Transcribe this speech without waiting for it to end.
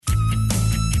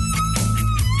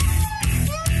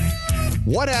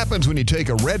What happens when you take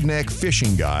a redneck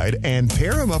fishing guide and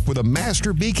pair him up with a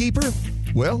master beekeeper?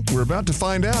 Well, we're about to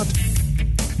find out.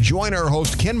 Join our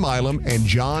host Ken Milam and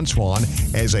John Swan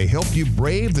as they help you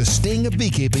brave the sting of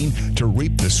beekeeping to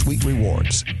reap the sweet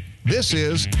rewards. This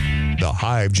is the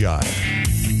Hive Jive.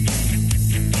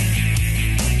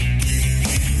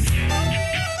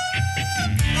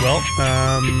 Well,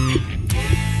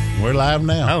 we're live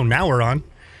now. Oh, now we're on.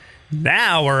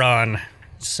 Now we're on.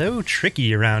 So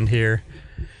tricky around here.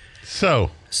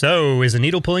 So is a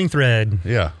needle pulling thread.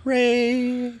 Yeah.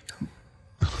 Ray.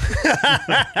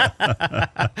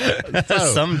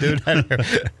 Some dude. I don't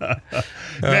know.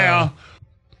 Now,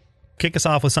 kick us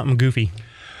off with something goofy.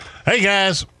 Hey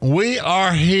guys, we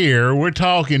are here. We're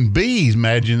talking bees.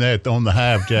 Imagine that on the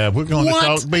Hive Jive. We're going to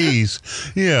talk bees.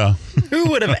 Yeah. Who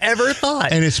would have ever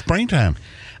thought? And it's springtime.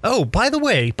 Oh, by the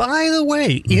way,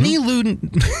 any rude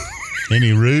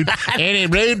bees I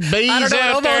don't know,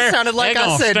 out it there? almost sounded like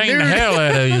I said sting nude. the hell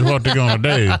out of you is what they're going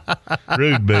to do.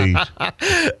 Rude bees.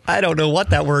 I don't know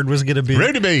what that word was going to be.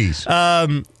 Rudy bees.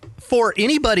 For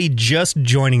anybody just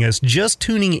joining us, just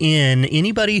tuning in,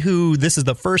 anybody who this is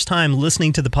the first time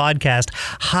listening to the podcast,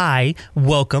 hi,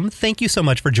 welcome. Thank you so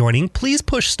much for joining. Please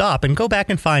push stop and go back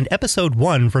and find episode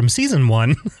 1 from season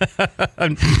 1.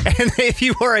 And if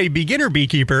you are a beginner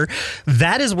beekeeper,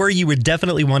 that is where you would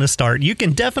definitely want to start. You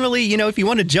can definitely, if you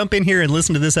want to jump in here and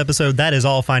listen to this episode, that is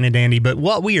all fine and dandy. But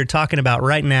what we are talking about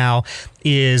right now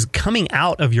is coming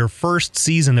out of your first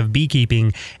season of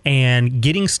beekeeping and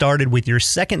getting started with your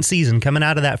second season, coming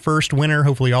out of that first winter.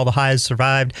 Hopefully all the hives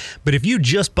survived. But if you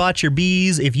just bought your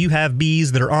bees, if you have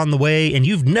bees that are on the way and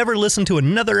you've never listened to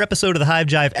another episode of the Hive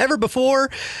Jive ever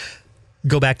before,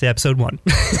 go back to episode 1.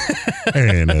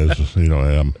 And as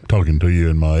I'm talking to you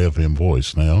in my FM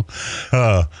voice now.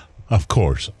 Of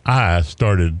course, I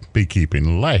started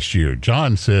beekeeping last year.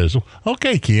 John says,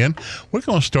 okay, Ken, we're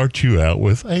going to start you out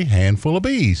with a handful of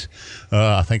bees.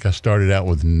 I think I started out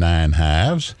with 9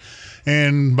 hives.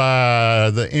 And by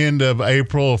the end of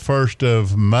April, 1st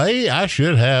of May, I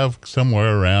should have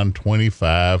somewhere around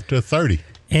 25 to 30.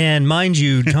 And mind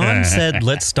you, Tom said,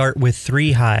 let's start with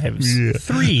 3 hives. Yeah.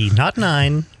 3, not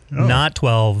 9, not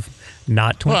 12,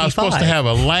 not 25. Well, I was supposed to have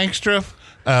a Langstroth,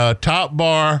 top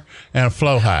bar, and a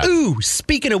flow hive. Ooh,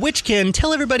 speaking of which, Ken,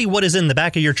 tell everybody what is in the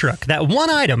back of your truck. That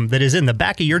one item that is in the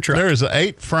back of your truck. There is an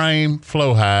 8-frame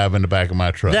flow hive in the back of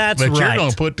my truck. That's right. That you're going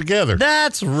to put together.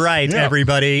 That's right,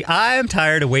 everybody. I'm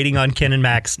tired of waiting on Ken and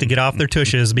Max to get off their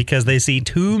tushes because they see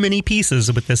too many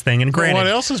pieces with this thing. And granted, what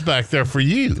else is back there for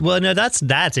you? Well, no, that's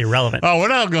irrelevant. Oh, we're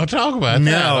not going to talk about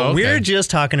that. No, we're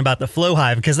just talking about the flow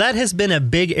hive because that has been a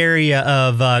big area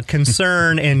of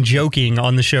concern and joking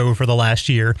on the show for the last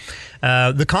year.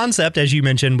 The concept, as you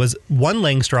mentioned, was 1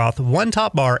 Langstroth, 1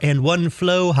 top bar, and 1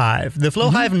 flow hive. The flow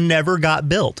hive never got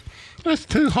built. That's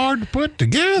too hard to put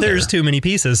together. There's too many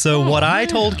pieces. So I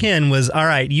told Ken was, all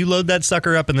right, you load that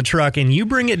sucker up in the truck and you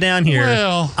bring it down here.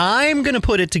 Well, I'm going to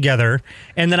put it together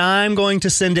and then I'm going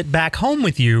to send it back home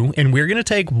with you. And we're going to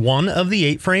take one of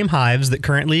the 8-frame hives that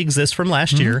currently exist from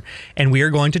last year and we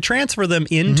are going to transfer them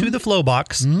into the flow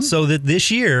box so that this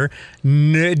year,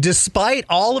 despite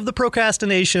all of the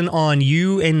procrastination on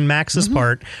you and Max's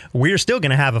part, we're still going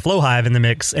to have a flow hive in the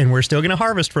mix and we're still going to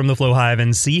harvest from the flow hive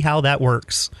and see how that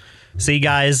works. See,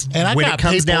 guys, and when it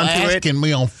comes down to it, asking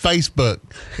me on Facebook,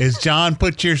 is John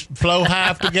put your flow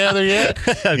hive together yet?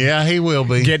 Yeah, he will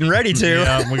be. Getting ready to.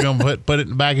 Yeah, we're going to put it in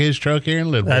the back of his truck here in a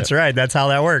little bit. That's right. That's how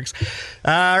that works.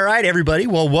 All right, everybody.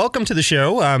 Well, welcome to the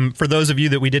show. For those of you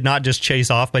that we did not just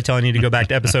chase off by telling you to go back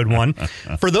to episode 1,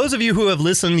 for those of you who have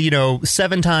listened,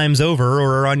 7 times over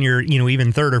or are on your,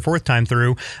 even 3rd or 4th time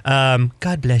through,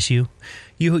 God bless you.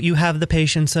 You have the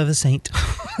patience of a saint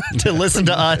to listen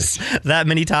to us that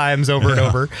many times over and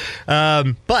over.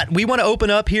 But we want to open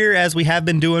up here, as we have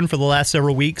been doing for the last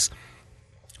several weeks.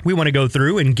 We want to go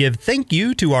through and give thank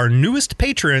you to our newest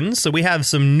patrons. So we have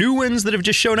some new ones that have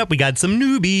just shown up. We got some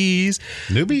newbies.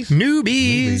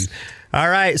 Newbies. All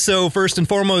right. So first and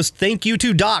foremost, thank you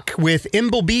to Doc with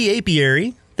Imblebee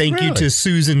Apiary. Thank you to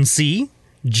Susan C.,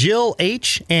 Jill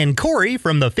H., and Corey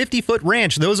from the 50-Foot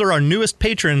Ranch. Those are our newest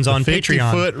patrons on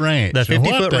Patreon. 50-Foot Ranch. The 50-Foot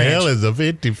Ranch. What the hell is a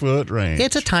 50-Foot Ranch?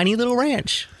 It's a tiny little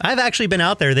ranch. I've actually been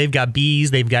out there. They've got bees.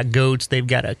 They've got goats. They've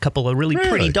got a couple of really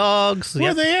pretty dogs.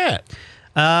 Where are they at?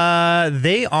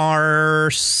 They are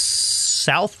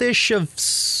southish of...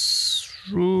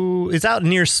 It's out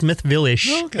near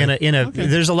Smithville-ish. Okay.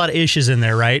 There's a lot of ishes in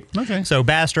there, right? Okay. So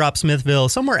Bastrop, Smithville,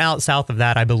 somewhere out south of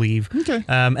that, I believe. Okay.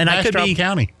 And Bastrop I could be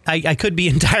County. I could be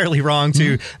entirely wrong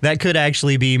too. That could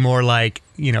actually be more like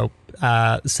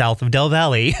south of Del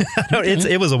Valley.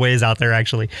 It was a ways out there,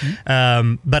 actually.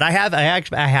 But I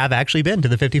have actually been to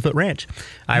the 50-foot ranch.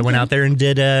 I went out there and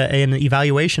did an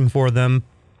evaluation for them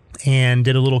and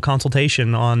did a little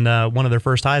consultation on one of their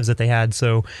first hives that they had.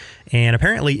 So, and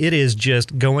apparently it is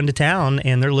just going to town,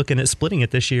 and they're looking at splitting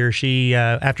it this year. She,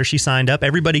 after she signed up,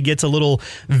 everybody gets a little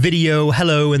video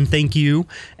hello and thank you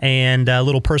and a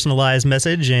little personalized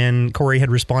message. And Corey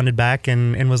had responded back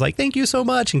and was like, thank you so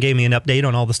much, and gave me an update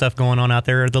on all the stuff going on out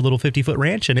there at the little 50-foot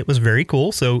ranch. And it was very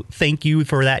cool. So thank you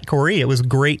for that, Corey. It was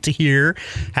great to hear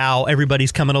how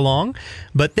everybody's coming along.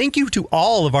 But thank you to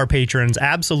all of our patrons,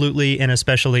 absolutely, and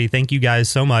especially thank you guys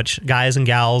so much, guys and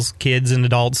gals, kids and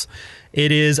adults.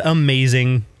 It is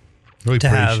amazing. We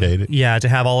appreciate it. Yeah, to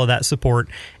have all of that support.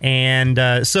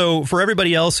 And so for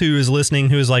everybody else who is listening,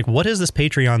 who is like, what is this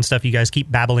Patreon stuff you guys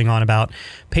keep babbling on about?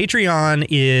 Patreon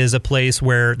is a place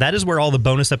where that is where all the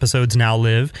bonus episodes now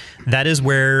live. That is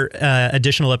where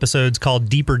additional episodes called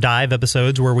Deeper Dive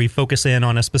episodes, where we focus in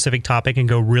on a specific topic and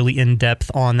go really in depth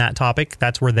on that topic.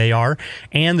 That's where they are.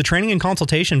 And the training and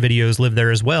consultation videos live there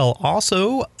as well.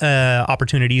 Also,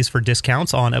 opportunities for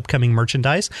discounts on upcoming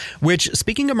merchandise, which,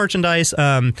 speaking of merchandise,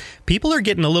 people are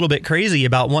getting a little bit crazy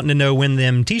about wanting to know when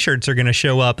them t-shirts are going to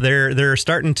show up. They're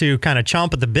starting to kind of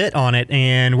chomp at the bit on it,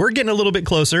 and we're getting a little bit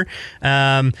closer.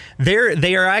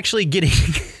 They are actually getting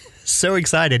so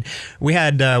excited. We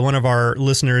had one of our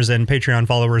listeners and Patreon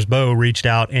followers, Bo, reached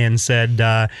out and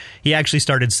said he actually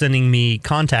started sending me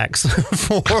contacts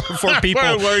for people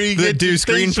that do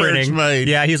screen printing. Made.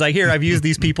 Yeah, he's like, here, I've used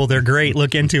these people. They're great.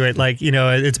 Look into it. Like, you know,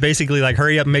 it's basically like,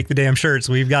 hurry up and make the damn shirts.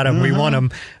 We've got them. We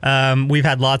want them. We've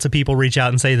had lots of people reach out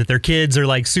and say that their kids are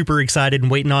like super excited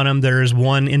and waiting on them. There's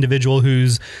one individual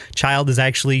whose child is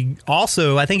actually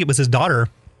also, I think it was his daughter,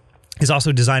 is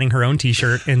also designing her own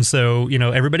t-shirt. And so, you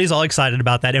know, everybody's all excited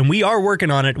about that, and we are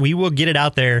working on it. We will get it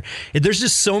out there. There's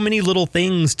just so many little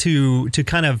things to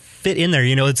kind of fit in there.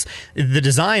 You know, it's the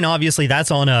design, obviously that's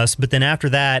on us, but then after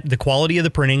that, the quality of the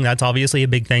printing, that's obviously a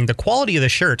big thing. The quality of the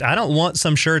shirt. I don't want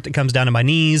some shirt that comes down to my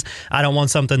knees. I don't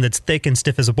want something that's thick and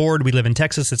stiff as a board. We live in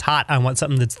Texas. It's hot. I want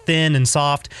something that's thin and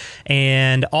soft.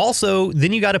 And also,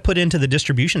 then you got to put into the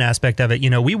distribution aspect of it.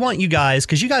 You know, we want you guys,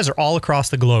 because you guys are all across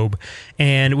the globe,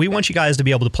 and we want you guys to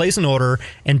be able to place an order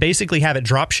and basically have it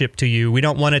drop shipped to you. We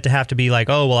don't want it to have to be like,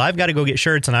 oh, well, I've got to go get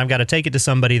shirts and I've got to take it to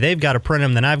somebody. They've got to print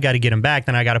them. Then I've got to get them back.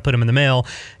 Then I got to put them in the mail.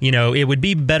 You know, it would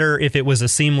be better if it was a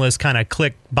seamless kind of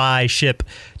click, buy, ship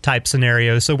type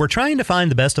scenario. So we're trying to find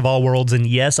the best of all worlds. And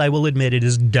yes, I will admit it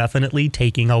is definitely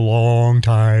taking a long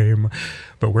time,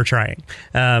 but we're trying.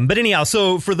 But anyhow,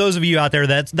 so for those of you out there,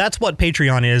 that's what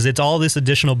Patreon is. It's all this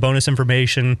additional bonus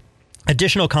information,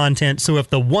 additional content. So if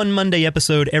the one Monday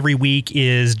episode every week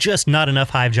is just not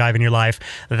enough Hive Jive in your life,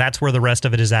 that's where the rest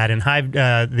of it is at. And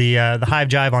the Hive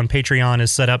Jive on Patreon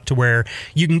is set up to where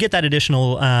you can get that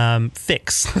additional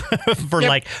fix for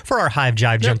our Hive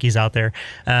Jive junkies out there.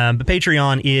 But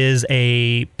Patreon is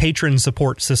a patron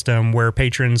support system where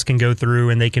patrons can go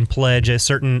through and they can pledge a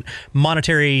certain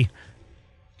monetary,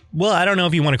 well, I don't know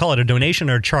if you want to call it a donation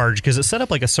or a charge, because it's set up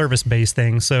like a service-based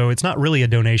thing, so it's not really a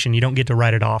donation. You don't get to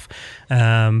write it off.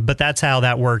 But that's how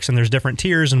that works, and there's different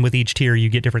tiers, and with each tier, you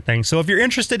get different things. So if you're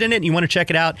interested in it and you want to check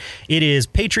it out, it is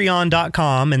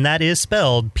patreon.com, and that is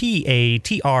spelled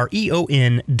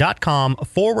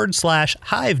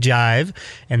patreon.com/hivejive,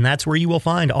 and that's where you will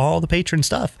find all the patron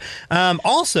stuff.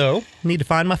 Also, need to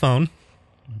find my phone.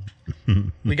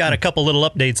 We got a couple little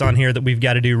updates on here that we've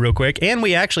got to do real quick, and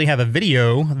we actually have a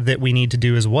video that we need to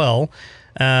do as well.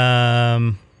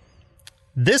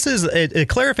 This is a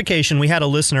clarification. We had our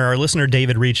listener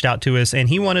David reached out to us, and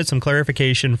he wanted some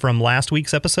clarification from last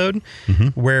week's episode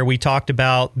where we talked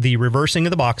about the reversing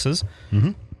of the boxes.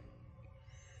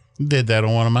 Did that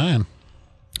on one of mine.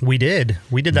 We did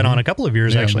that on a couple of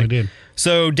yours, actually. We did.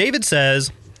 So David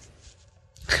says,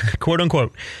 quote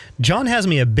unquote, John has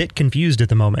me a bit confused at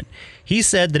the moment. He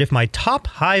said that if my top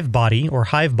hive body or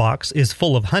hive box is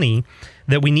full of honey,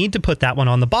 that we need to put that one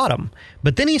on the bottom.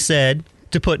 But then he said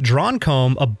to put drawn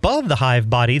comb above the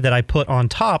hive body that I put on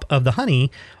top of the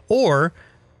honey, or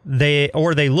they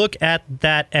look at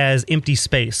that as empty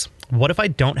space. What if I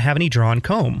don't have any drawn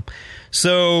comb?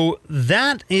 So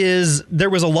there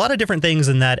was a lot of different things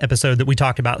in that episode that we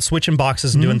talked about, switching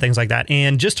boxes and doing things like that.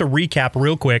 And just to recap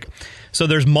real quick, so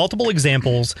there's multiple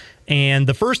examples. And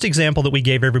the first example that we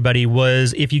gave everybody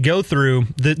was, if you go through,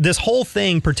 this whole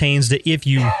thing pertains to if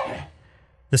you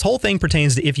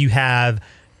have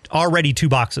already two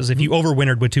boxes, if you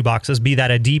overwintered with two boxes, be that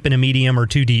a deep and a medium or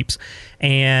two deeps.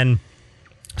 And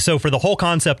So for the whole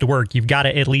concept to work, you've got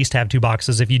to at least have 2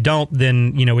 boxes. If you don't,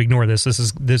 then, ignore this.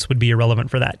 This would be irrelevant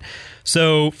for that.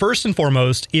 So first and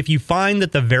foremost, if you find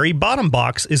that the very bottom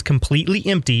box is completely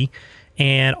empty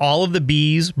and all of the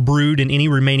bees, brood, and any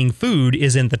remaining food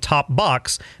is in the top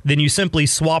box, then you simply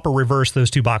swap or reverse those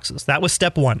 2 boxes. That was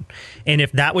step 1. And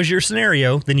if that was your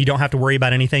scenario, then you don't have to worry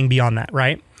about anything beyond that,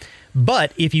 right?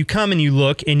 But if you come and you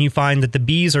look and you find that the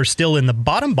bees are still in the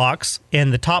bottom box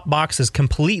and the top box is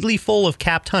completely full of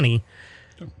capped honey,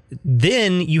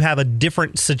 then you have a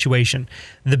different situation.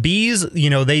 The bees,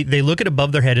 they look at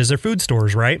above their head as their food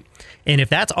stores, right? And if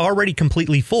that's already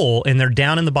completely full and they're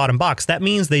down in the bottom box, that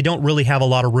means they don't really have a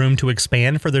lot of room to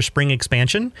expand for their spring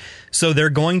expansion. So they're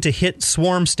going to hit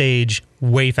swarm stage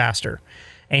way faster.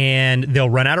 And they'll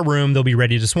run out of room. They'll be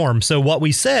ready to swarm. So what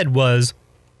we said was,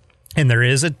 and there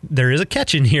is a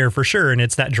catch in here for sure, and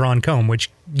it's that drawn comb, which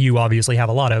you obviously have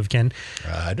a lot of, Ken.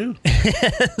 I do.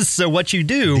 So what you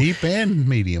do, deep and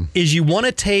medium, is you want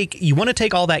to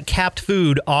take all that capped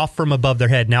food off from above their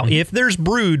head. Now, if there's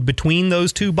brood between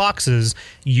those 2 boxes,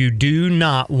 you do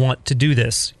not want to do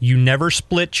this. You never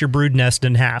split your brood nest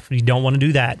in half. You don't want to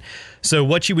do that. So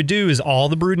what you would do is all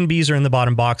the brood and bees are in the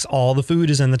bottom box, all the food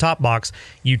is in the top box.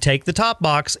 You take the top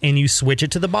box and you switch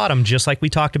it to the bottom, just like we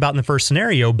talked about in the first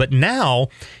scenario. But now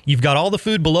you've got all the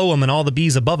food below them and all the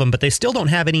bees above them, but they still don't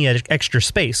have any extra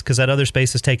space because that other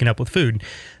space is taken up with food.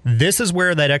 This is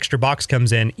where that extra box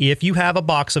comes in. If you have a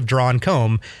box of drawn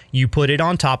comb, you put it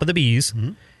on top of the bees,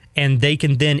 and they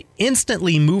can then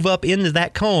instantly move up into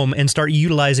that comb and start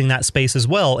utilizing that space as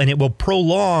well, and it will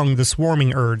prolong the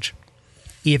swarming urge.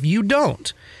 If you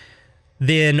don't,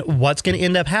 then what's going to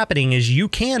end up happening is you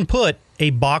can put a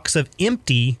box of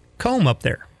empty comb up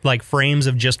there, like frames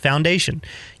of just foundation.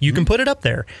 You can put it up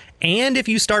there. And if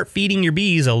you start feeding your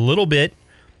bees a little bit,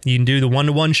 you can do the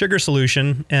 1-to-1 sugar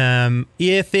solution.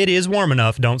 If it is warm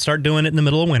enough, don't start doing it in the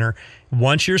middle of winter.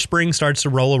 Once your spring starts to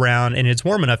roll around and it's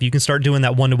warm enough, you can start doing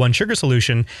that 1-to-1 sugar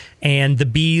solution, and the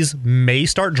bees may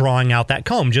start drawing out that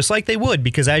comb, just like they would,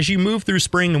 because as you move through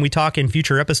spring, and we talk in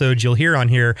future episodes, you'll hear on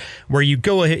here, where you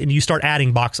go ahead and you start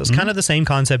adding boxes. Kind of the same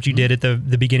concept you did at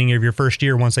the beginning of your first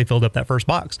year once they filled up that first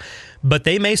box. But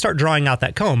they may start drawing out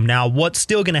that comb. Now, what's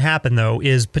still going to happen, though,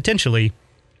 is potentially,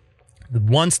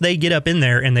 once they get up in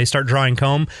there and they start drawing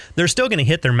comb, they're still going to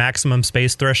hit their maximum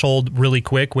space threshold really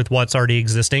quick with what's already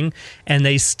existing, and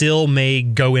they still may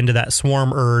go into that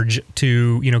swarm urge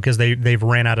to, because they've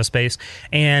ran out of space.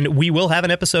 And we will have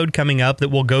an episode coming up that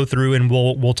we'll go through and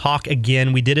we'll talk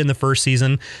again. We did in the first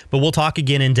season, but we'll talk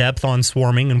again in depth on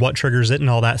swarming and what triggers it and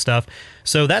all that stuff.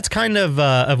 So that's kind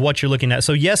of what you're looking at.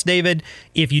 So yes, David,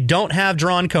 if you don't have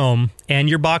drawn comb and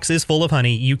your box is full of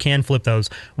honey, you can flip those.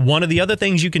 One of the other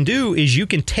things you can do is you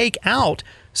can take out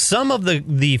some of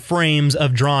the frames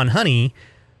of drawn honey,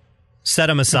 set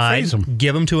them aside,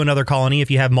 give them to another colony if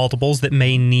you have multiples that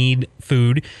may need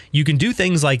food. You can do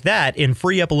things like that and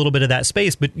free up a little bit of that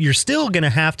space, but you're still going to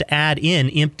have to add in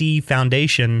empty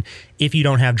foundation if you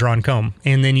don't have drawn comb.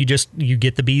 And then you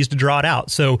get the bees to draw it out.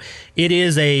 So it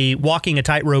is a walking a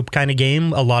tightrope kind of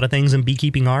game. A lot of things in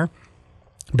beekeeping are.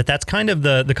 But that's kind of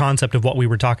the concept of what we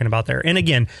were talking about there. And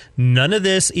again, none of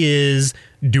this is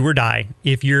do or die.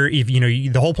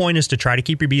 The whole point is to try to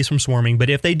keep your bees from swarming. But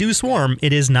if they do swarm,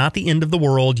 it is not the end of the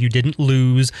world. You didn't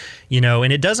lose,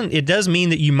 and it does mean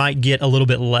that you might get a little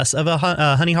bit less of a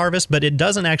honey harvest, but it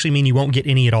doesn't actually mean you won't get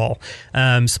any at all.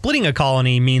 Splitting a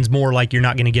colony means more like you're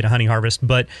not going to get a honey harvest.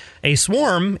 But a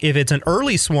swarm, if it's an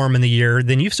early swarm in the year,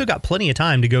 then you've still got plenty of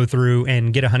time to go through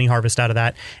and get a honey harvest out of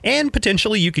that. And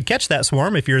potentially you could catch that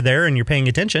swarm if you're there and you're paying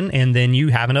attention, and then you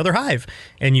have another hive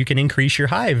and you can increase your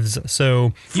hives.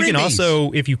 So you can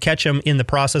also, if you catch them in the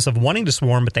process of wanting to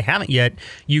swarm but they haven't yet,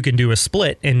 you can do a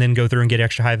split and then go through and get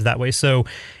extra hives that way. So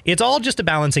it's all just a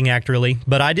balancing act, really.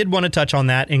 But I did want to touch on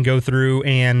that and go through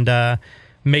and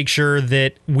make sure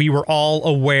that we were all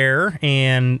aware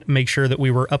and make sure that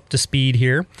we were up to speed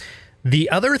here. The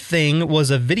other thing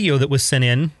was a video that was sent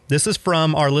in. This is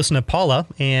from our listener, Paula,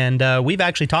 and we've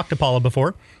actually talked to Paula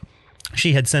before.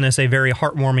 She had sent us a very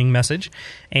heartwarming message,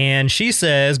 and she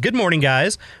says, "Good morning,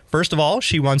 guys. First of all,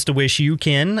 she wants to wish you,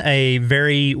 Ken, a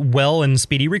very well and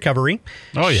speedy recovery."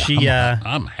 Oh, yeah.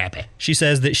 I'm happy. She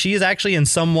says that she is actually in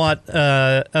somewhat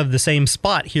of the same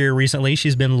spot here recently.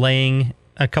 She's been laying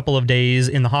a couple of days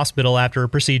in the hospital after a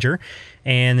procedure.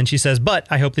 And then she says, "But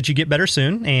I hope that you get better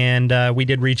soon." And we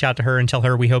did reach out to her and tell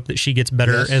her we hope that she gets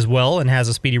better as well and has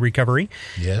a speedy recovery.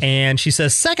 Yes. And she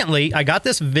says, "Secondly, I got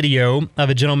this video of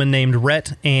a gentleman named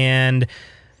Rhett and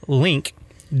Link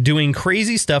doing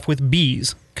crazy stuff with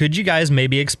bees. could you guys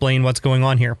maybe explain what's going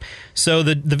on here? So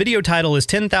the video title is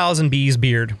 10,000 Bees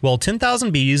Beard. Well,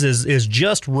 10,000 bees is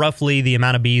just roughly the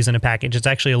amount of bees in a package. It's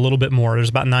actually a little bit more. There's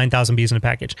about 9,000 bees in a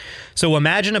package. So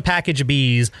imagine a package of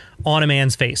bees on a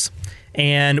man's face.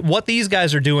 And what these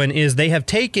guys are doing is they have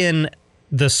taken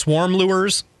the swarm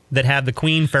lures that have the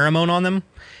queen pheromone on them,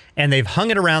 and they've hung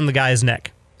it around the guy's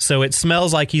neck. So it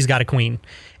smells like he's got a queen.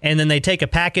 And then they take a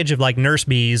package of like nurse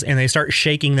bees and they start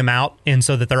shaking them out, and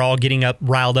so that they're all getting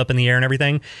riled up in the air and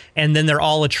everything. And then they're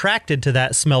all attracted to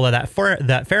that smell of that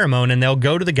pheromone, and they'll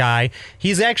go to the guy.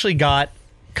 He's actually got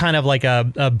kind of like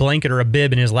a blanket or a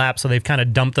bib in his lap, so they've kind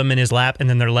of dumped them in his lap, and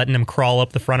then they're letting him crawl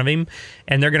up the front of him.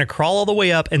 And they're going to crawl all the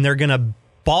way up, and they're going to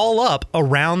ball up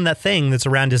around that thing that's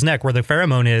around his neck where the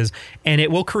pheromone is, and it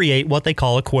will create what they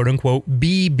call a quote-unquote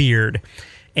bee beard.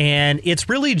 And it's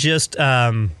really just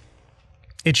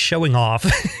it's showing off.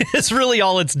 It's really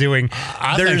all it's doing.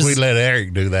 I think we let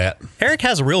Eric do that. Eric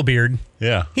has a real beard.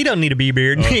 Yeah. He doesn't need a bee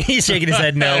beard. He's shaking his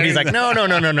head no. He's like, no,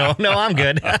 I'm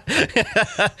good.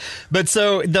 But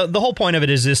so the whole point of it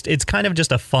is just, it's kind of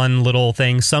just a fun little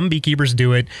thing. Some beekeepers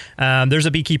do it. There's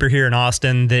a beekeeper here in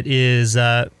Austin that is...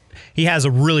 he has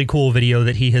a really cool video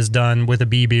that he has done with a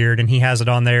bee beard, and he has it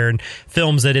on there and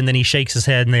films it, and then he shakes his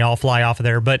head and they all fly off of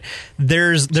there. But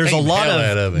there's a lot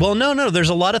of well, no, there's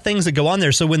a lot of things that go on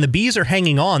there. So when the bees are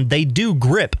hanging on, they do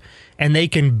grip, and they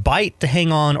can bite to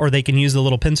hang on, or they can use the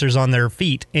little pincers on their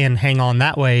feet and hang on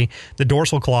that way, the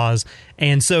dorsal claws.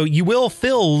 And so you will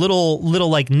feel little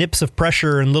like nips of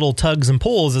pressure and little tugs and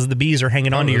pulls as the bees are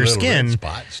hanging onto your skin.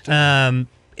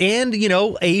 And, you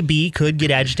know, a bee could get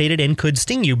agitated and could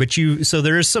sting you, so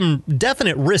there is some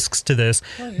definite risks to this.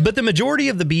 Oh, yeah. But the majority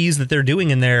of the bees that they're doing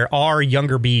in there are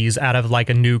younger bees out of like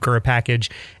a nuke or a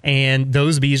package, and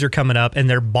those bees are coming up and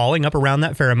they're balling up around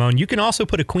that pheromone. You can also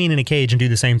put a queen in a cage and do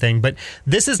the same thing, but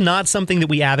this is not something that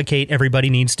we advocate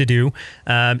everybody needs to do.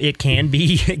 It can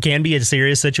be a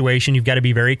serious situation. You've got to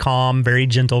be very calm, very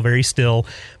gentle, very still,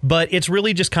 but it's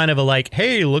really just kind of a like,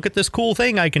 hey, look at this cool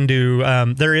thing I can do.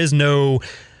 There is no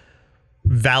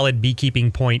valid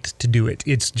beekeeping point to do it.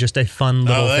 It's just a fun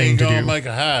little thing to do. They ain't gonna make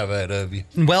a hive out of you.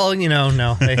 Well, you know,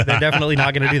 no, they're definitely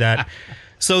not going to do that.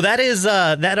 So that is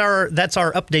that's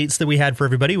our updates that we had for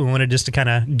everybody. We wanted just to kind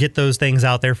of get those things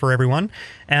out there for everyone.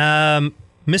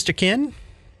 Mr. Ken,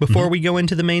 before we go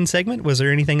into the main segment, was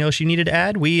there anything else you needed to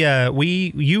add?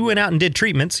 You went out and did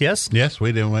treatments, yes? Yes,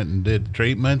 we went and did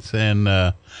treatments, and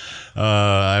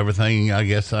everything. I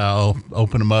guess I'll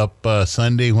open them up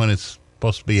Sunday when it's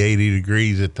supposed to be 80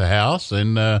 degrees at the house,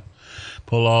 and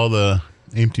pull all the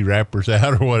empty wrappers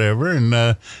out or whatever,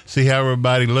 and see how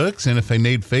everybody looks, and if they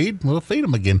need feed, we'll feed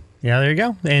them again. Yeah, there you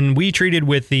go. And we treated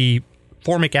with the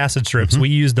formic acid strips. We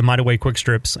used the Mitaway Quick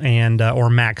Strips and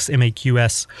or Max,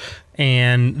 MAQS,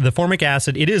 and the formic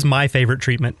acid. It is my favorite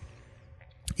treatment.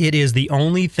 It is the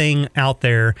only thing out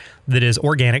there that is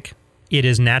organic. It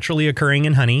is naturally occurring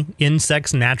in honey.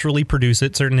 Insects naturally produce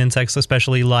it. Certain insects,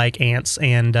 especially like ants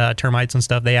and termites and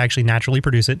stuff, they actually naturally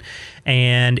produce it.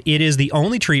 And it is the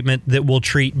only treatment that will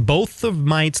treat both the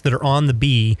mites that are on the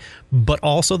bee, but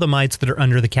also the mites that are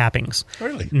under the cappings.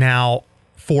 Really? Now,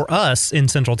 for us in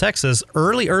Central Texas,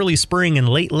 early spring and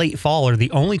late fall are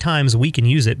the only times we can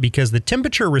use it, because the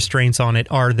temperature restraints on it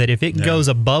are that if it goes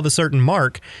above a certain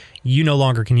mark, you no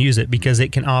longer can use it, because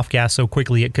it can off gas so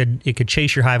quickly it could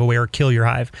chase your hive away or kill your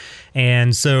hive.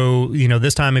 And so, you know,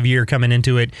 this time of year coming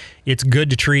into it, it's good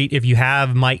to treat if you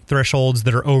have mite thresholds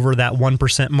that are over that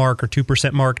 1% mark or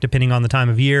 2% mark, depending on the time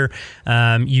of year.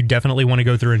 You definitely want to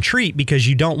go through and treat, because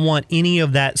you don't want any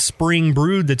of that spring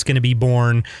brood that's going to be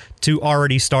born to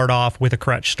already start off with a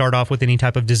crutch, start off with any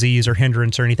type of disease or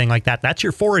hindrance or anything like that. That's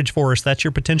your forage forest. That's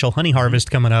your potential honey harvest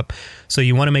coming up. So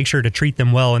you want to make sure to treat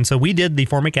them well. And so we did the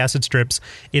formic acid strips.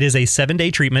 It is a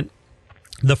 7-day treatment.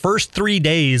 The first 3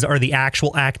 days are the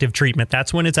actual active treatment.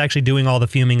 That's when it's actually doing all the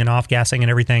fuming and off-gassing and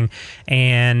everything.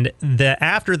 And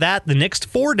after that, the next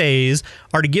 4 days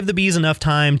are to give the bees enough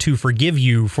time to forgive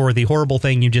you for the horrible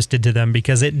thing you just did to them,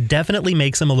 because it definitely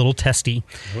makes them a little testy.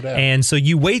 And so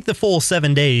you wait the full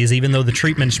 7 days, even though the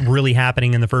treatment's really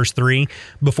happening in the first 3,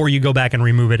 before you go back and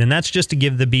remove it. And that's just to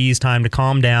give the bees time to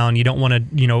calm down. You don't want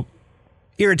to,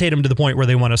 irritate them to the point where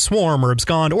they want to swarm or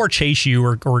abscond or chase you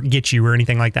or get you or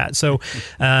anything like that. So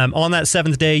on that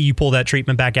 7th day, you pull that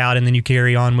treatment back out, and then you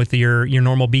carry on with your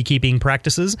normal beekeeping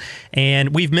practices.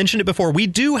 And we've mentioned it before. We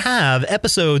do have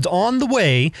episodes on the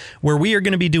way where we are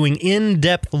going to be doing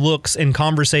in-depth looks and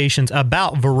conversations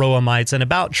about varroa mites and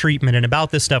about treatment and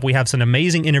about this stuff. We have some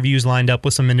amazing interviews lined up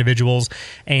with some individuals.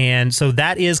 And so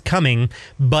that is coming.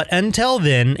 But until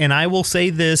then, and I will say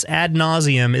this ad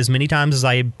nauseum as many times as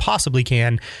I possibly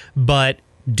can, but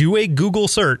do a Google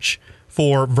search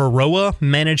for Varroa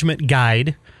Management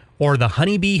Guide or the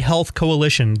Honeybee Health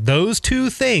Coalition. Those two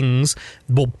things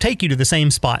will take you to the same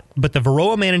spot. But the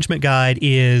Varroa Management Guide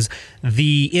is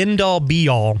the end-all,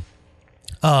 be-all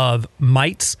of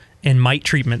mites and mite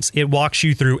treatments. It walks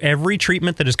you through every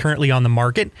treatment that is currently on the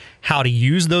market, how to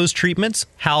use those treatments,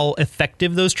 how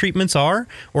effective those treatments are,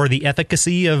 or the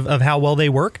efficacy of how well they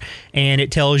work. And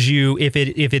it tells you if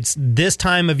it's this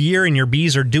time of year and your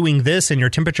bees are doing this and your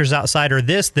temperatures outside are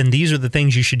this, then these are the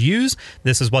things you should use.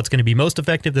 This is what's going to be most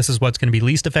effective. This is what's going to be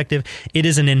least effective. It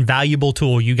is an invaluable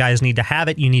tool. You guys need to have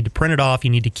it. You need to print it off.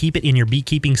 You need to keep it in your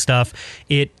beekeeping stuff.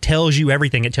 It tells you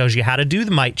everything. It tells you how to do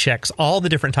the mite checks, all the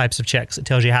different types of checks. It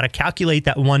tells you how to calculate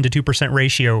that 1 to 2%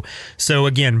 ratio. So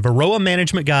again, Varroa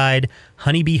Management Guide,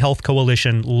 Honeybee Health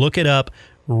Coalition, look it up,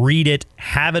 read it,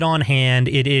 have it on hand.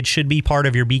 It should be part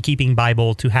of your beekeeping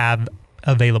Bible to have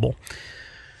available.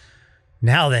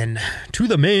 Now then, to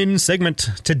the main segment.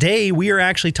 Today we are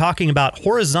actually talking about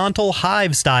horizontal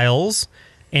hive styles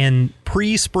and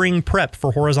pre-spring prep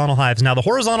for horizontal hives. Now the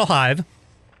horizontal hive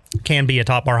can be a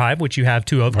top bar hive, which you have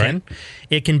two of, Ken.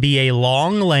 It can be a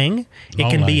long lang. It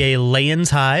can be a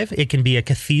Layens hive. It can be a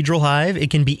cathedral hive. It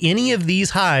can be any of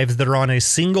these hives that are on a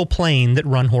single plane that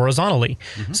run horizontally.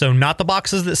 So not the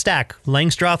boxes that stack.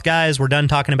 Langstroth guys, we're done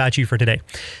talking about you for today.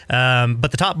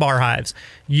 But the top bar hives,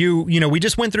 you know, we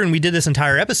just went through and we did this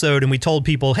entire episode and we told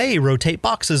people, hey, rotate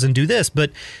boxes and do this.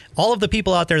 But all of the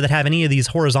people out there that have any of these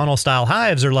horizontal style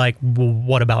hives are like, well,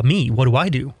 what about me? What do I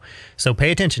do? So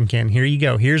pay attention, Ken. Here you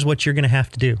go. Here's what you're going to have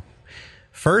to do.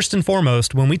 First and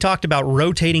foremost, when we talked about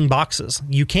rotating boxes,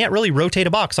 you can't really rotate a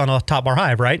box on a top bar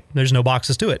hive, right? There's no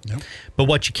boxes to it. Nope. But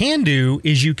what you can do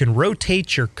is you can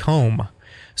rotate your comb.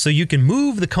 So you can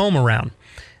move the comb around.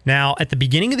 Now, at the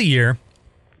beginning of the year,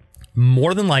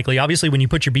 more than likely, obviously when you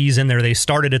put your bees in there, they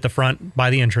started at the front by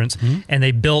the entrance and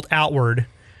they built outward.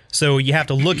 So you have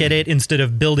to look at it instead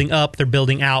of building up, they're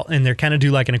building out, and they're kind of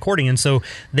do like an accordion. So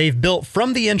they've built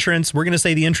from the entrance. We're going to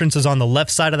say the entrance is on the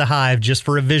left side of the hive just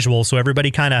for a visual. So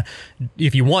everybody kind of,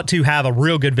 if you want to have a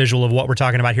real good visual of what we're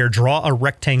talking about here, draw a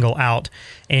rectangle out.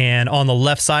 And on the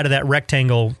left side of that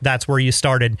rectangle, that's where you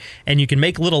started. And you can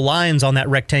make little lines on that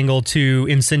rectangle to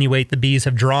insinuate the bees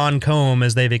have drawn comb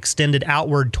as they've extended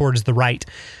outward towards the right.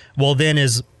 Well, then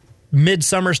as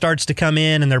midsummer starts to come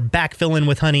in and they're backfilling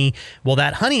with honey, well,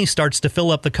 that honey starts to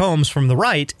fill up the combs from the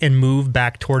right and move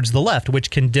back towards the left, which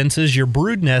condenses your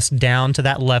brood nest down to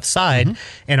that left side,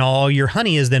 and all your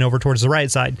honey is then over towards the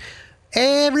right side.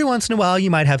 Every once in a while,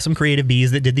 you might have some creative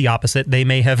bees that did the opposite. They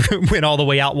may have went all the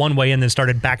way out one way and then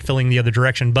started backfilling the other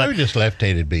direction. But they were just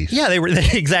left-handed bees. Yeah, they were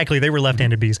exactly. They were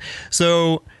left-handed bees.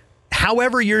 So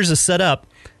however yours is set up,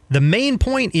 the main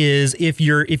point is if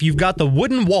you've got the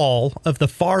wooden wall of the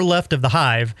far left of the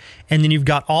hive, and then you've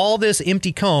got all this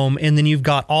empty comb, and then you've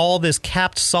got all this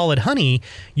capped solid honey,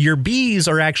 your bees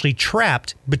are actually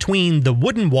trapped between the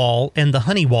wooden wall and the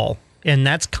honey wall. And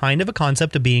that's kind of a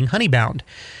concept of being honeybound.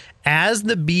 As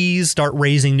the bees start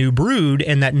raising new brood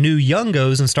and that new young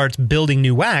goes and starts building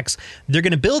new wax, they're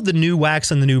going to build the new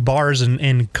wax and the new bars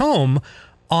and comb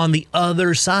on the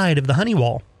other side of the honey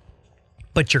wall.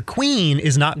 But your queen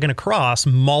is not going to cross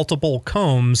multiple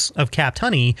combs of capped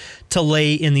honey to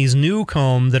lay in these new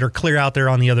comb that are clear out there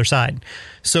on the other side.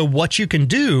 So what you can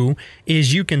do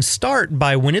is you can start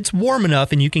by when it's warm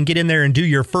enough and you can get in there and do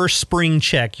your first spring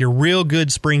check, your real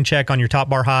good spring check on your top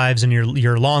bar hives and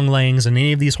your long langs and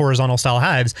any of these horizontal style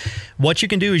hives. What you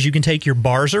can do is you can take your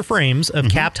bars or frames of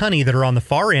capped honey that are on the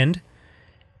far end,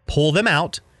 pull them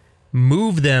out,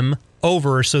 move them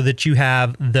over so that you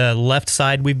have the left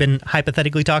side we've been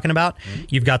hypothetically talking about.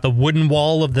 You've got the wooden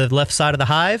wall of the left side of the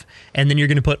hive, and then you're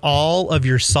going to put all of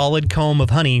your solid comb of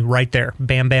honey right there.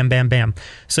 Bam, bam, bam, bam.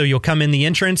 So you'll come in the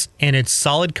entrance, and it's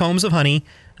solid combs of honey,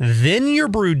 then your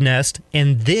brood nest,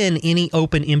 and then any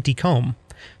open empty comb.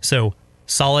 So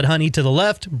solid honey to the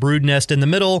left, brood nest in the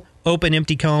middle, open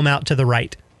empty comb out to the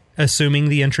right, assuming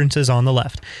the entrance is on the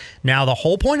left. Now, the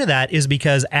whole point of that is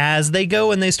because as they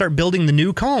go and they start building the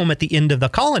new comb at the end of the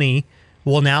colony,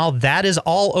 well, now that is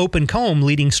all open comb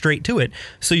leading straight to it.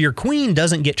 So your queen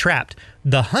doesn't get trapped.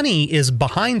 The honey is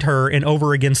behind her and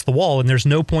over against the wall, and there's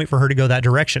no point for her to go that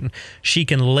direction. She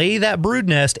can lay that brood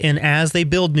nest, and as they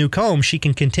build new comb, she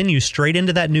can continue straight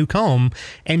into that new comb,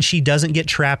 and she doesn't get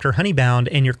trapped or honeybound,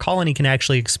 and your colony can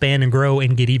actually expand and grow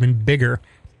and get even bigger.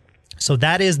 So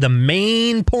that is the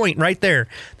main point right there.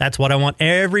 That's what I want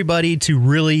everybody to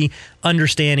really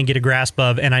understand and get a grasp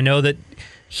of. And I know that,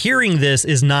 hearing this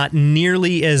is not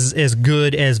nearly as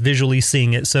good as visually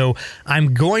seeing it. So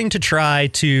I'm going to try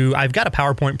to, I've got a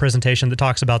PowerPoint presentation that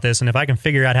talks about this, and if I can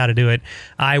figure out how to do it,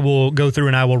 I will go through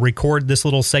and I will record this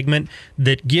little segment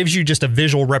that gives you just a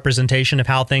visual representation of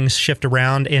how things shift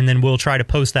around, and then we'll try to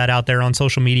post that out there on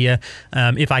social media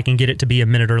if I can get it to be a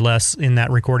minute or less in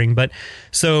that recording. But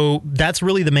so that's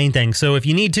really the main thing. So if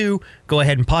you need to, go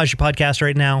ahead and pause your podcast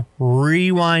right now,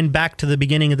 rewind back to the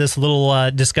beginning of this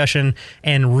little discussion,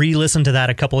 and re-listen to that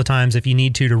a couple of times if you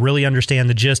need to really understand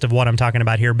the gist of what I'm talking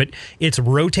about here. But it's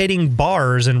rotating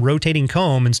bars and rotating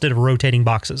comb instead of rotating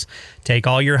boxes. Take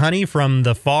all your honey from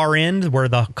the far end where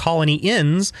the colony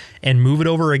ends and move it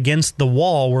over against the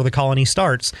wall where the colony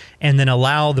starts, and then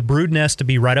allow the brood nest to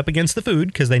be right up against the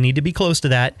food because they need to be close to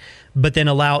that, but then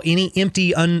allow any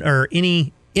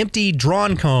empty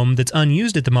drawn comb that's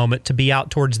unused at the moment to be out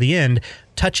towards the end,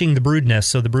 touching the brood nest,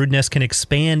 so the brood nest can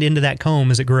expand into that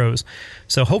comb as it grows.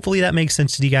 So hopefully that makes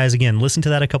sense to you guys. Again, listen to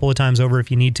that a couple of times over if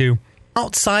you need to.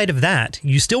 Outside of that,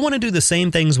 you still want to do the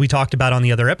same things we talked about on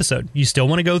the other episode. You still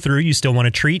want to go through, you still want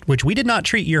to treat, which we did not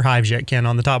treat your hives yet, Ken,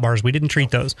 on the top bars. We didn't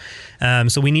treat those.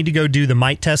 So we need to go do the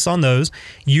mite tests on those.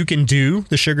 You can do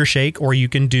the sugar shake, or you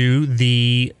can do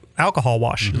the alcohol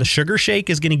wash. Mm-hmm. The sugar shake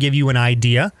is going to give you an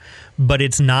idea, but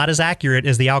it's not as accurate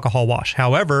as the alcohol wash.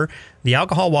 However, the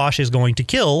alcohol wash is going to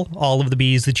kill all of the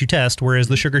bees that you test, whereas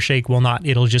the sugar shake will not.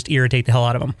 It'll just irritate the hell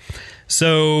out of them.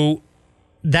 So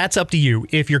that's up to you.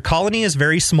 If your colony is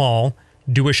very small,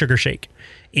 do a sugar shake.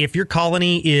 If your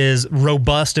colony is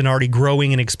robust and already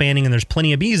growing and expanding and there's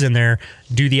plenty of bees in there,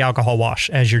 do the alcohol wash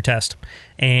as your test.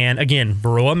 And again,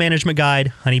 Varroa Management Guide,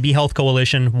 Honeybee Health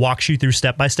Coalition walks you through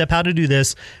step-by-step how to do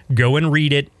this. Go and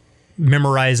read it,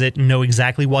 memorize it, know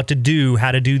exactly what to do,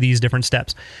 how to do these different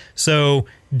steps. So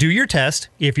do your test.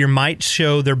 If your mites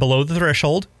show they're below the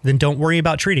threshold, then don't worry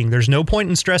about treating. There's no point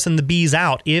in stressing the bees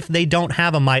out if they don't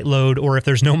have a mite load, or if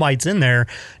there's no mites in there.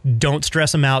 Don't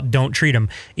stress them out. Don't treat them.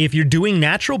 If you're doing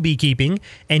natural beekeeping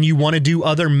and you want to do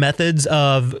other methods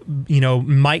of,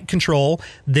 mite control,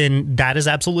 then that is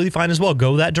absolutely fine as well.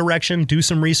 Go that direction. Do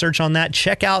some research on that.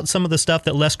 Check out some of the stuff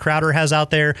that Les Crowder has out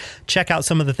there. Check out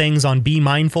some of the things on Be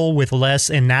Mindful with Les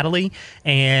and Natalie,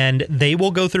 and they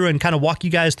will go through and kind of walk you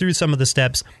guys through some of the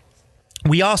steps.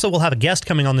 We also will have a guest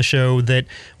coming on the show that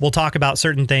will talk about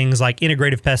certain things like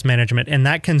integrative pest management, and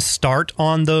that can start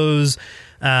on those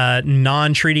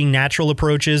non-treating natural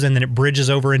approaches, and then it bridges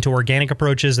over into organic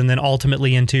approaches, and then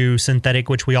ultimately into synthetic,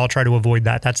 which we all try to avoid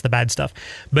that. That's the bad stuff.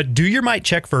 But do your mite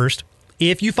check first.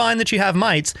 If you find that you have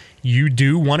mites, you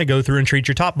do want to go through and treat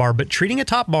your top bar, but treating a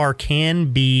top bar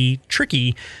can be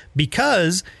tricky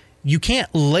because you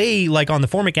can't lay, like on the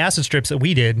formic acid strips that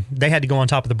we did, they had to go on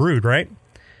top of the brood, right?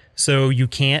 So you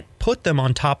can't put them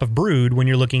on top of brood when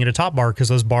you're looking at a top bar because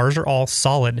those bars are all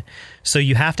solid. So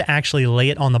you have to actually lay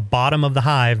it on the bottom of the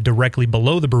hive directly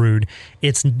below the brood.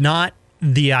 It's not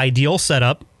the ideal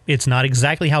setup. It's not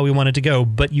exactly how we want it to go,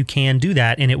 but you can do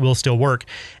that and it will still work.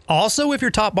 Also, if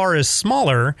your top bar is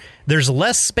smaller, there's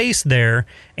less space there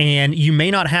and you may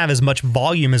not have as much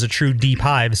volume as a true deep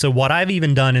hive. So what I've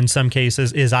even done in some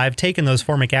cases is I've taken those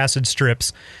formic acid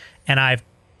strips and I've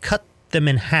cut them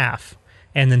in half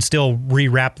and then still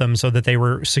rewrap them so that they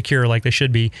were secure like they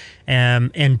should be,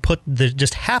 and put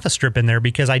just half a strip in there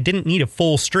because I didn't need a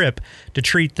full strip to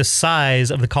treat the size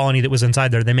of the colony that was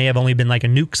inside there. They may have only been like a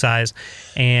nuke size.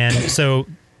 And so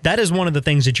that is one of the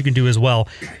things that you can do as well.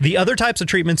 The other types of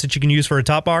treatments that you can use for a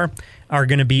top bar are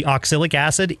going to be oxalic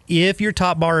acid. If your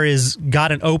top bar is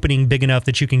got an opening big enough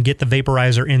that you can get the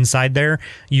vaporizer inside there,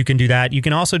 you can do that. You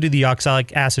can also do the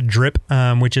oxalic acid drip,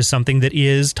 which is something that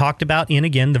is talked about in,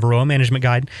 again, the Varroa Management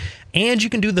Guide. And you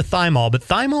can do the thymol. But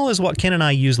thymol is what Ken and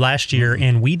I used last year,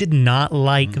 and we did not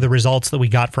like the results that we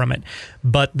got from it.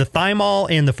 But the thymol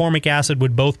and the formic acid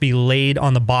would both be laid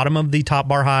on the bottom of the top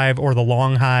bar hive or the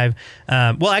long hive.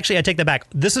 Well, actually, I take that back.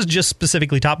 This is just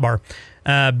specifically top bar.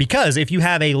 Because if you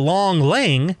have a long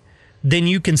laying, then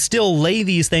you can still lay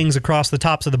these things across the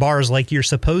tops of the bars like you're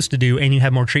supposed to do, and you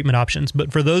have more treatment options.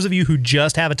 But for those of you who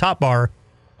just have a top bar,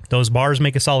 those bars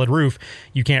make a solid roof.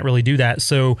 You can't really do that.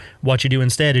 So what you do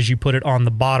instead is you put it on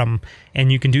the bottom,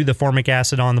 and you can do the formic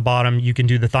acid on the bottom. You can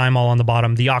do the thymol on the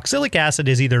bottom. The oxalic acid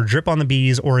is either drip on the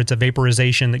bees or it's a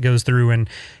vaporization that goes through and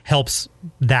helps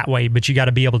that way, but you got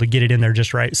to be able to get it in there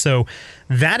just right. So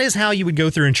that is how you would go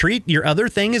through and treat. Your other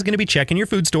thing is going to be checking your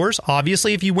food stores.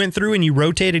 Obviously, if you went through and you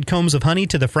rotated combs of honey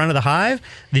to the front of the hive,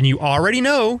 then you already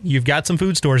know you've got some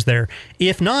food stores there.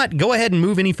 If not, go ahead and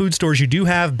move any food stores you do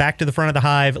have back to the front of the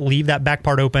hive, leave that back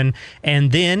part open,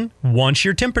 and then once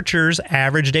your temperatures,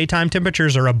 average daytime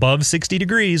temperatures, are above 60 60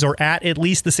 degrees or at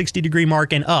least the 60 degree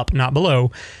mark and up, not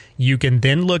below, you can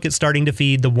then look at starting to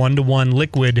feed the 1-to-1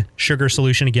 liquid sugar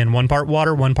solution. Again, 1 part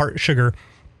water, 1 part sugar.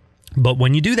 But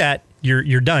when you do that,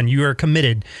 you're done. You are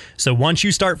committed. So once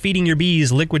you start feeding your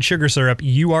bees liquid sugar syrup,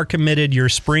 you are committed. Your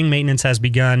spring maintenance has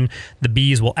begun. The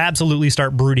bees will absolutely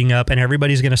start brooding up, and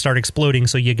everybody's going to start exploding.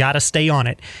 So you got to stay on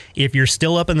it. If you're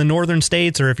still up in the northern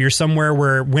states, or if you're somewhere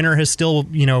where winter has still,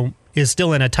 is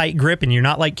still in a tight grip, and you're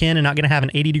not like Ken and not going to have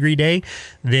an 80-degree day,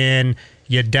 then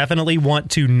you definitely want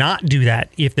to not do that.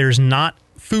 If there's not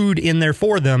food in there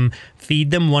for them, feed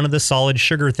them one of the solid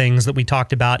sugar things that we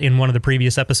talked about in one of the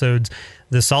previous episodes.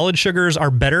 The solid sugars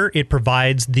are better. It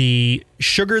provides the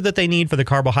sugar that they need for the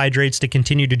carbohydrates to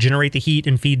continue to generate the heat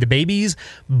and feed the babies,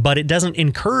 but it doesn't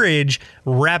encourage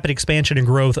rapid expansion and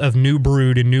growth of new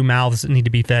brood and new mouths that need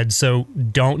to be fed. So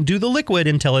don't do the liquid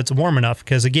until it's warm enough,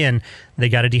 because again, they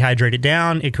got to dehydrate it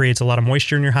down. It creates a lot of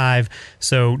moisture in your hive.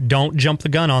 So don't jump the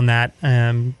gun on that.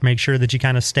 Make sure that you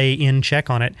kind of stay in check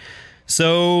on it.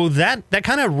 So that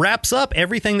kind of wraps up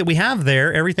everything that we have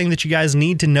there, everything that you guys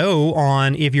need to know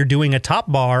on if you're doing a top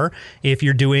bar, if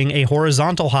you're doing a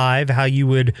horizontal hive, how you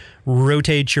would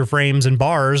rotate your frames and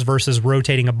bars versus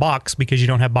rotating a box because you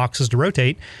don't have boxes to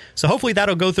rotate. So hopefully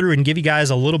that'll go through and give you guys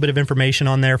a little bit of information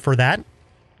on there for that.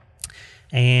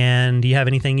 And do you have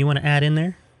anything you want to add in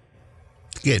there?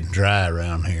 It's getting dry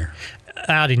around here.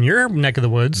 Out in your neck of the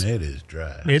woods, it is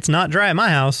dry. It's not dry at my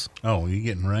house. Oh, you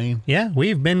getting rain? Yeah,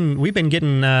 we've been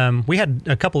getting. We had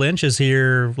a couple inches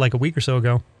here like a week or so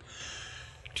ago.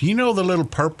 Do you know the little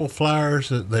purple flowers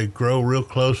that they grow real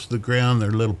close to the ground? They're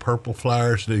little purple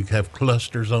flowers. They have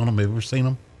clusters on them. Have you ever seen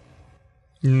them?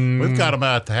 We've got them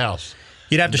out at the house.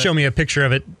 You'd have to show me a picture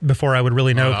of it before I would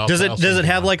really know. Does it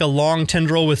have like a long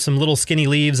tendril with some little skinny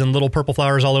leaves and little purple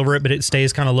flowers all over it, but it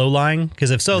stays kind of low lying? Because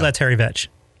if so, that's hairy vetch,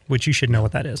 which you should know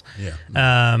what that is. Yeah.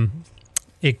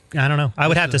 I don't know. I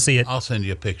would have to see it. I'll send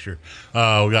you a picture. We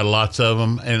got lots of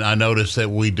them, and I noticed that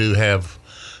we do have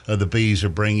the bees are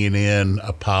bringing in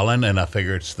a pollen, and I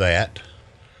figure it's that.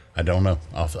 I don't know.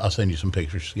 I'll send you some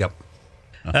pictures. Yep.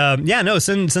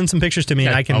 Send some pictures to me,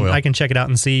 and Yeah, I can check it out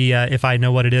and see if I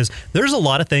know what it is. There's a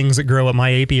lot of things that grow at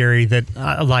my apiary that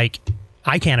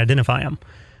I can't identify them.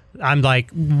 I'm like,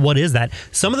 what is that?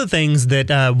 Some of the things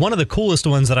that one of the coolest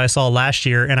ones that I saw last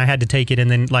year, and I had to take it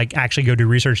and then actually go do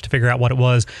research to figure out what it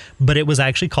was, but it was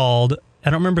actually called, I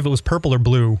don't remember if it was purple or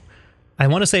blue. I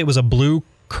want to say it was a blue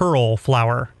curl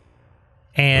flower.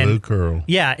 And blue curl.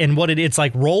 Yeah, and it's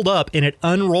like rolled up and it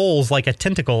unrolls like a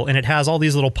tentacle, and it has all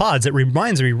these little pods. It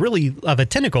reminds me really of a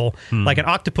tentacle, like an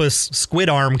octopus squid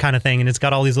arm kind of thing, and it's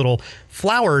got all these little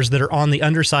flowers that are on the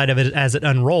underside of it as it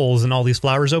unrolls, and all these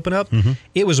flowers open up.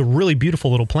 It was a really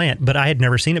beautiful little plant, but I had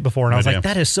never seen it before, and I was like,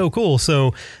 that is so cool.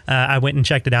 So I went and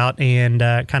checked it out, and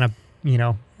kind of,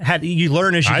 you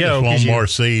learn as you go. I just want more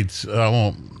seeds. I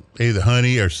want either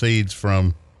honey or seeds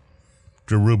from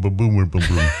Jeruba Boomer Boom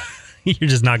Boom. You're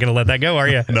just not going to let that go, are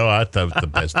you? No, I thought it was the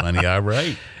best honey I ever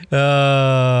ate.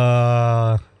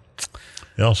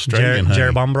 Australian honey.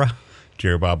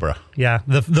 Jerbombra. Yeah,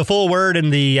 the full word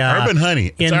in the urban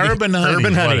honey. It's urban honey.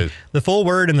 Urban honey. The full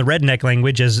word in the redneck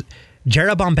language is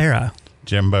Jerobombera.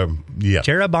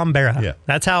 Jerobombera. Yeah.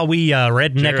 That's how we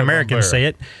redneck Americans say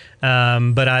it.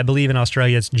 But I believe in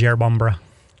Australia it's Jerobombra.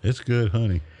 It's good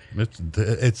honey.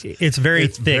 It's very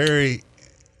thick. Very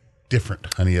different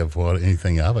honey of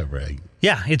anything I've ever ate.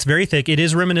 Yeah, it's very thick. It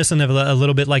is reminiscent of a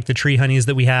little bit like the tree honeys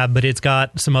that we have, but it's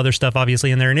got some other stuff obviously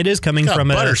in there, and it is coming from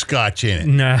butterscotch in it.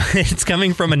 No, it's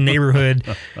coming from a neighborhood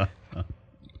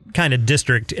kind of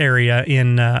district area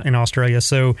in Australia.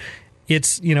 So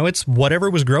it's whatever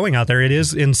was growing out there. It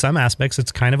is in some aspects.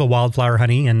 It's kind of a wildflower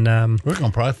honey, and we're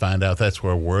gonna probably find out that's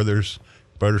where Werther's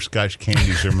butterscotch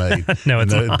candies are made. No,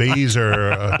 it's the not. Bees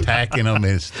are attacking them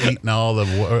and it's eating all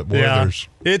the Werther's.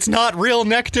 Yeah. It's not real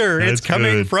nectar. It's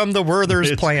coming from the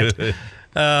Werther's plant.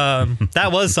 That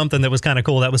was something that was kind of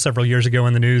cool. That was several years ago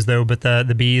in the news, though. But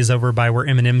the bees over by where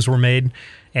M&Ms were made,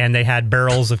 and they had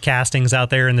barrels of castings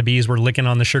out there, and the bees were licking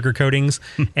on the sugar coatings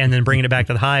and then bringing it back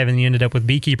to the hive, and you ended up with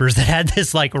beekeepers that had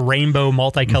this rainbow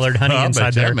multicolored honey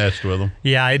inside there. I messed with them.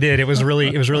 Yeah, I did. It was really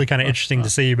kind of interesting to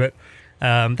see, but.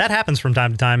 That happens from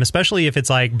time to time, especially if it's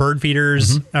like bird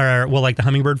feeders or like the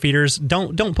hummingbird feeders.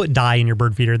 Don't put dye in your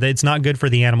bird feeder. It's not good for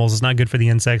the animals. It's not good for the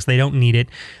insects. They don't need it.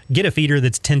 Get a feeder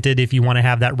that's tinted if you want to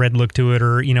have that red look to it,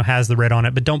 or has the red on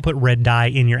it. But don't put red dye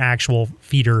in your actual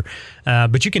feeder.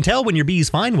 But you can tell when your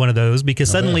bees find one of those because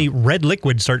suddenly red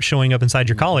liquid starts showing up inside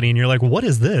your colony, and you're like, "What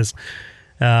is this?"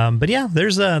 But yeah,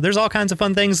 there's all kinds of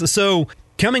fun things. So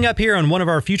Coming up here on one of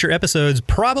our future episodes,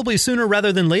 probably sooner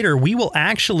rather than later, we will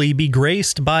actually be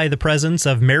graced by the presence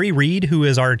of Mary Reed, who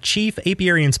is our Chief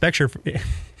Apiary Inspector.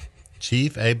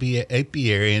 Chief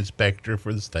Apiary Inspector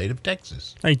for the state of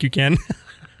Texas. Thank you, Ken.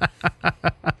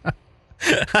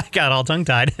 I got all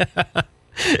tongue-tied.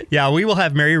 Yeah, we will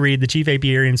have Mary Reed, the Chief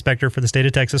Apiary Inspector for the state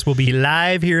of Texas, will be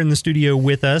live here in the studio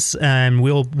with us, and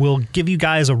we'll give you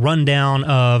guys a rundown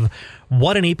of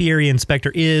what an apiary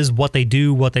inspector is, what they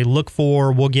do, what they look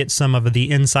for. We'll get some of the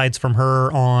insights from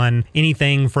her on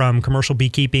anything from commercial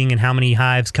beekeeping and how many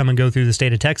hives come and go through the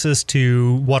state of Texas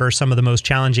to what are some of the most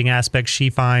challenging aspects she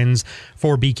finds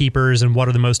for beekeepers and what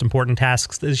are the most important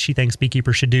tasks that she thinks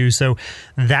beekeepers should do. So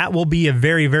that will be a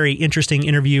very, very interesting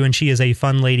interview, and she is a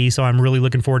fun lady, so I'm really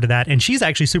looking forward to that. And she's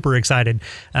actually super excited.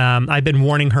 I've been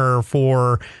warning her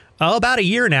for about a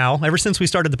year now, ever since we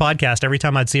started the podcast. Every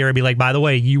time I'd see her, I'd be like, by the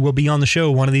way, you will be on the show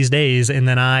one of these days. And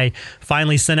then I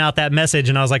finally sent out that message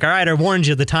and I was like, all right, I warned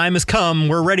you, the time has come.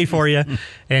 We're ready for you.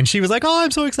 And she was like, oh,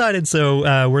 I'm so excited.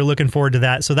 So we're looking forward to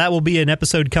that. So that will be an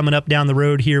episode coming up down the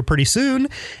road here pretty soon.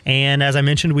 And as I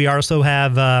mentioned, we also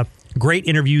have great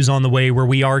interviews on the way where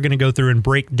we are going to go through and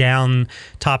break down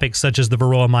topics such as the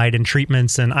varroa mite and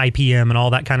treatments and IPM and all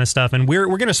that kind of stuff. And we're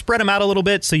going to spread them out a little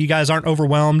bit so you guys aren't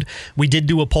overwhelmed. We did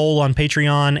do a poll on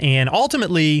Patreon, and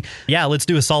ultimately, yeah, let's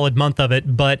do a solid month of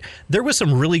it. But there was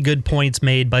some really good points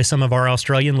made by some of our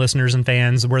Australian listeners and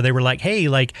fans where they were like, hey,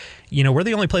 like, you know, we're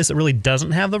the only place that really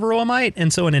doesn't have the varroa mite.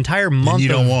 And so an entire month and you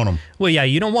don't want them. Well, yeah,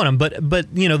 you don't want them. But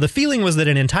you know, the feeling was that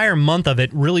an entire month of it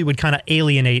really would kind of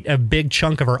alienate a big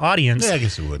chunk of our audience. Yeah, I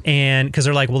guess it would. And because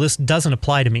they're like, well, this doesn't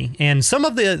apply to me. And some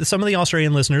of the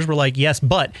Australian listeners were like, yes,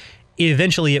 but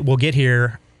eventually it will get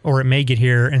here, or it may get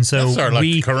here. And so that's like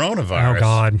the coronavirus. Oh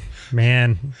God,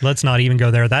 man, let's not even go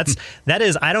there. That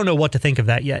is, I don't know what to think of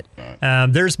that yet.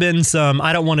 There's been some,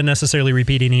 I don't want to necessarily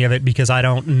repeat any of it because I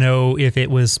don't know if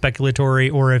it was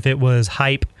speculatory or if it was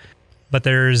hype. But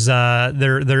it's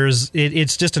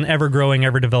just an ever-growing,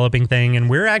 ever-developing thing, and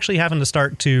we're actually having to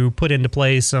start to put into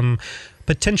place some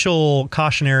potential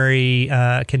cautionary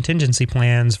contingency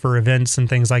plans for events and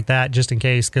things like that, just in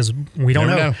case, because we don't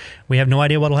know. We have no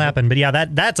idea what will happen. But yeah,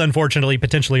 that's unfortunately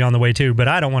potentially on the way too, but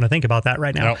I don't want to think about that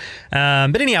right now.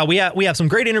 Nope. But anyhow, we have some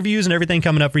great interviews and everything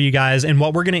coming up for you guys, and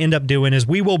what we're going to end up doing is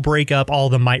we will break up all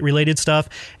the mite-related stuff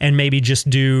and maybe just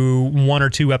do 1 or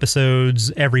 2 episodes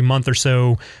every month or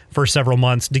so for several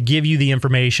months to give you the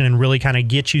information and really kind of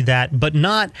get you that, but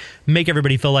not make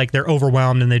everybody feel like they're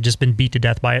overwhelmed and they've just been beat to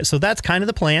death by it. So that's kind of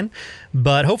the plan.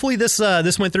 But hopefully this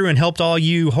went through and helped all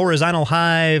you horizontal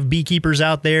hive beekeepers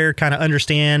out there kind of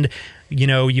understand. You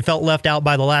know, you felt left out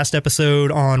by the last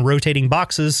episode on rotating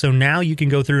boxes, so now you can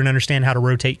go through and understand how to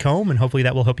rotate comb, and hopefully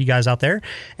that will help you guys out there.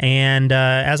 And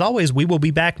as always, we will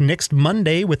be back next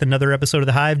Monday with another episode of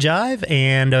the Hive Jive.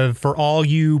 And for all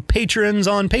you patrons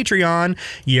on Patreon,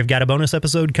 you've got a bonus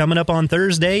episode coming up on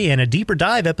Thursday and a deeper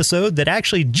dive episode that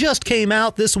actually just came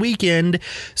out this weekend.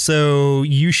 So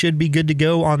you should be good to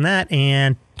go on that.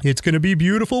 And it's going to be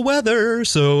beautiful weather,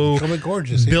 so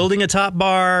gorgeous, building a top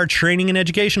bar, training and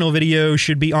educational video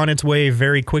should be on its way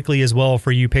very quickly as well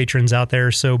for you patrons out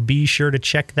there. So be sure to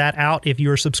check that out if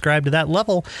you are subscribed to that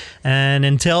level. And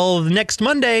until next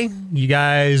Monday, you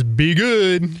guys be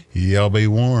good. Y'all be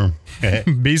warm.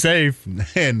 Be safe.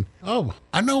 And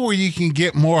I know where you can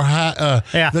get more high.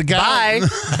 Yeah. The guy.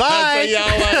 Bye.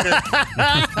 Y'all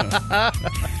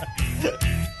later.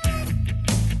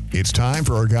 It's time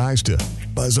for our guys to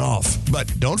buzz off. But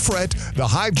don't fret, the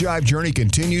Hive Jive journey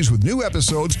continues with new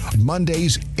episodes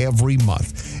Mondays every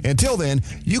month. Until then,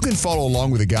 you can follow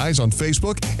along with the guys on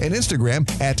Facebook and Instagram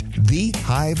at The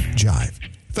Hive Jive.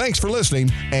 Thanks for listening,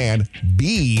 and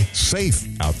be safe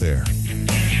out there.